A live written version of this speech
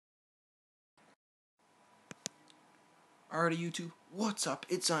Alrighty YouTube, what's up?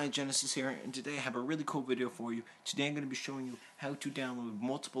 It's iGenesis here, and today I have a really cool video for you. Today I'm going to be showing you how to download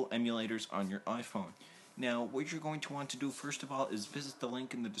multiple emulators on your iPhone. Now, what you're going to want to do first of all is visit the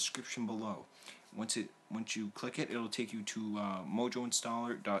link in the description below. Once you click it, it'll take you to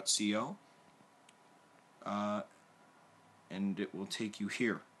mojoinstaller.co, and it will take you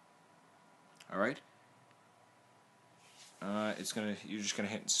here. Alright? You're just gonna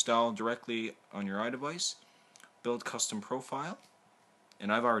hit install directly on your iDevice. Build custom profile,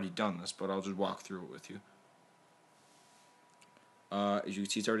 and I've already done this, but I'll just walk through it with you. As you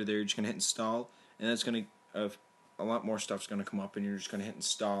can see, it's already there. You're just gonna hit install, and that's gonna a lot more stuff's gonna come up, and you're just gonna hit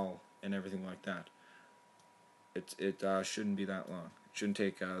install and everything like that. It shouldn't be that long. It shouldn't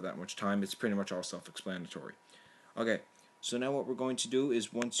take that much time. It's pretty much all self-explanatory. Okay, so now what we're going to do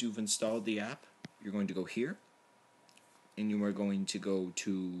is once you've installed the app, you're going to go here, and you are going to go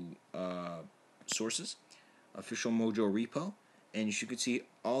to sources. Official Mojo repo, and as you can see,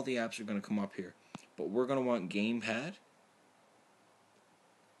 all the apps are going to come up here, but we're going to want Gamepad,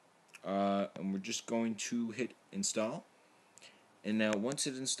 and we're just going to hit install. And now once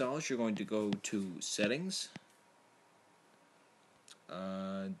it installs, you're going to go to settings,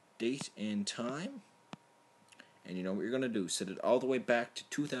 date and time, and you know what you're going to do, set it all the way back to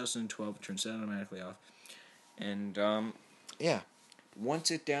 2012, turns that automatically off, and yeah.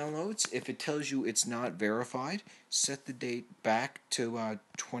 Once it downloads, if it tells you it's not verified, set the date back to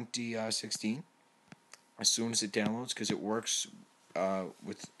 2016 as soon as it downloads, because it works in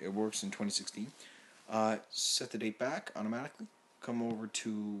 2016. Set the date back automatically. Come over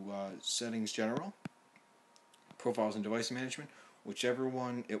to settings, general, profiles and device management, whichever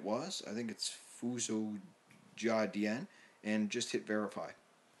one it was. I think it's Fuso Jadien, and just hit verify.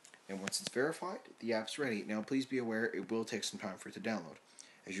 And once it's verified, the app's ready. Now please be aware it will take some time for it to download.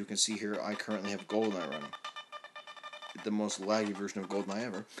 As you can see here, I currently have GoldenEye running. The most laggy version of GoldenEye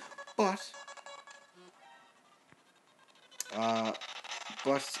ever. But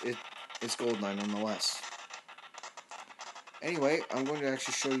it's GoldenEye nonetheless. Anyway, I'm going to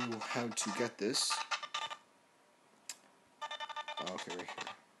actually show you how to get this. Okay, right here.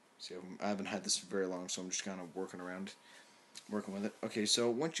 See, I haven't had this for very long, so I'm just kind of working with it. Okay, so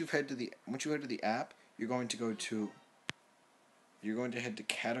once you head to the app, you're going to head to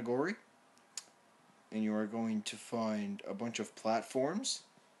category, and you are going to find a bunch of platforms.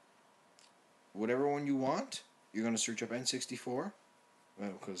 Whatever one you want, you're going to search up N64,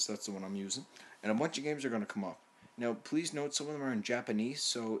 because that's the one I'm using, and a bunch of games are going to come up. Now, please note some of them are in Japanese,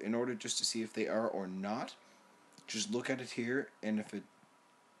 so in order just to see if they are or not, just look at it here, and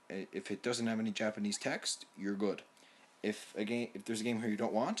if it doesn't have any Japanese text, you're good. If there's a game here you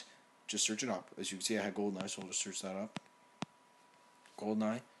don't want, just search it up. As you can see, I had GoldenEye, so I'll just search that up.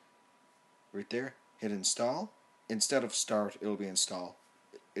 GoldenEye, right there. Hit install. Instead of start, it'll be install.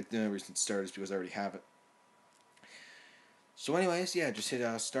 The only reason it's start is because I already have it. So anyways, yeah, just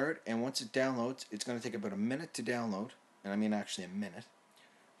hit start, and once it downloads, it's going to take about a minute to download, and I mean actually a minute.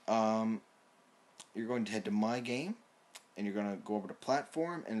 You're going to head to My Game, and you're going to go over to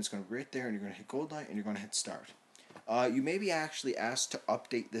Platform, and it's going to be right there, and you're going to hit GoldenEye, and you're going to hit start. You may be actually asked to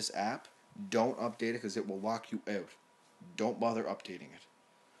update this app. Don't update it because it will lock you out. Don't bother updating it.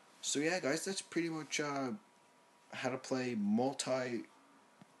 So yeah, guys, that's pretty much how to play multi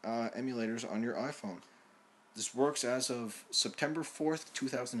emulators on your iPhone. This works as of September 4th,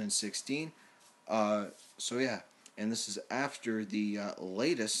 2016. So yeah, and this is after the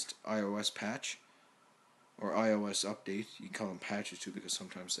latest iOS patch, or iOS update. You can call them patches too, because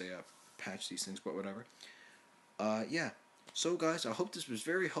sometimes they patch these things, but whatever. Yeah. So guys, I hope this was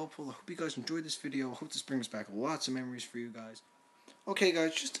very helpful. I hope you guys enjoyed this video. I hope this brings back lots of memories for you guys. Okay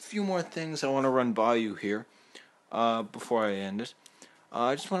guys, just a few more things I want to run by you here before I end it.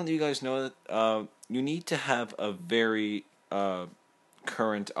 I just want to let you guys know that you need to have a very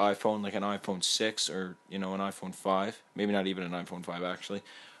current iPhone, like an iPhone 6 or an iPhone 5. Maybe not even an iPhone 5 actually.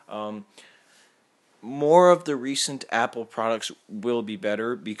 More of the recent Apple products will be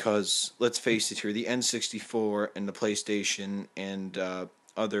better because, let's face it here, the N64 and the PlayStation and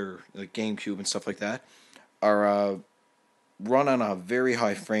other, like GameCube and stuff like that, are run on a very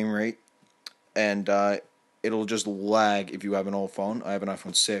high frame rate, and it'll just lag if you have an old phone. I have an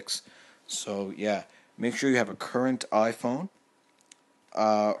iPhone 6, so yeah, make sure you have a current iPhone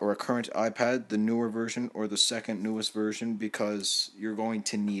or a current iPad, the newer version or the second newest version, because you're going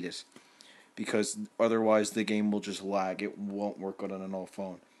to need it. Because otherwise the game will just lag. It won't work good on an old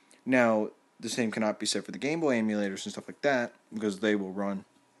phone. Now, the same cannot be said for the Game Boy emulators and stuff like that, because they will run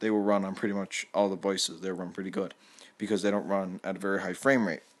on pretty much all the devices. They'll run pretty good, because they don't run at a very high frame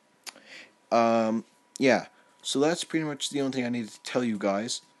rate. Yeah. So that's pretty much the only thing I needed to tell you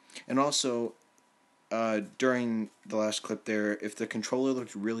guys. And also, during the last clip there, if the controller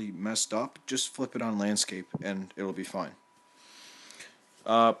looked really messed up, just flip it on landscape and it'll be fine.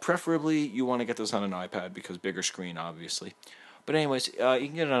 Preferably, you want to get this on an iPad because bigger screen, obviously. But anyways, you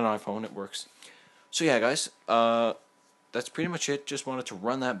can get it on an iPhone. It works. So yeah, guys, that's pretty much it. Just wanted to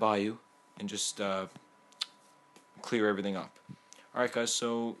run that by you and just clear everything up. All right, guys.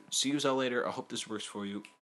 So see you all later. I hope this works for you.